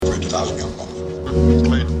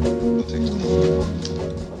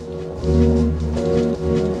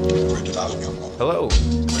Hello,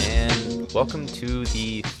 and welcome to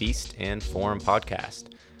the Feast and Forum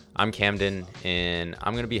podcast. I'm Camden, and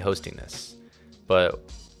I'm going to be hosting this. But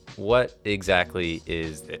what exactly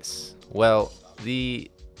is this? Well, the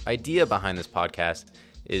idea behind this podcast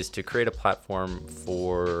is to create a platform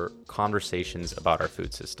for conversations about our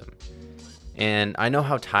food system. And I know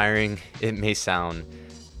how tiring it may sound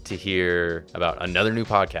to hear about another new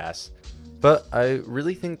podcast, but I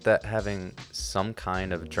really think that having some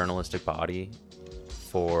kind of journalistic body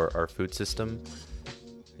for our food system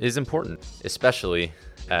is important, especially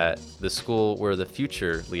at the school where the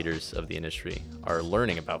future leaders of the industry are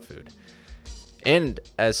learning about food. And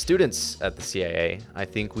as students at the CIA, I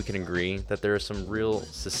think we can agree that there are some real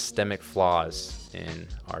systemic flaws in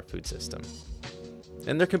our food system.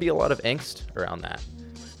 And there can be a lot of angst around that.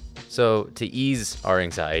 So to ease our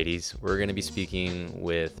anxieties, we're going to be speaking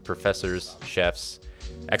with professors, chefs,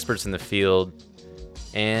 experts in the field,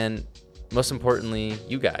 and most importantly,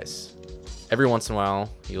 you guys. Every once in a while,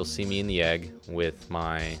 you'll see me in the egg with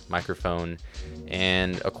my microphone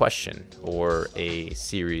and a question or a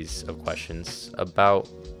series of questions about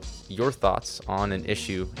your thoughts on an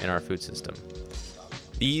issue in our food system.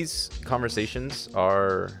 These conversations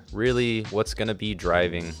are really what's going to be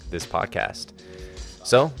driving this podcast.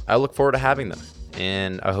 So I look forward to having them,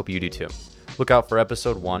 and I hope you do too. Look out for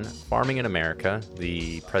episode 1, Farming in America,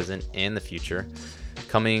 the present and the future,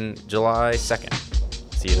 coming July 2nd.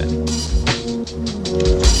 See you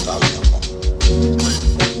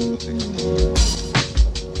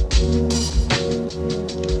then.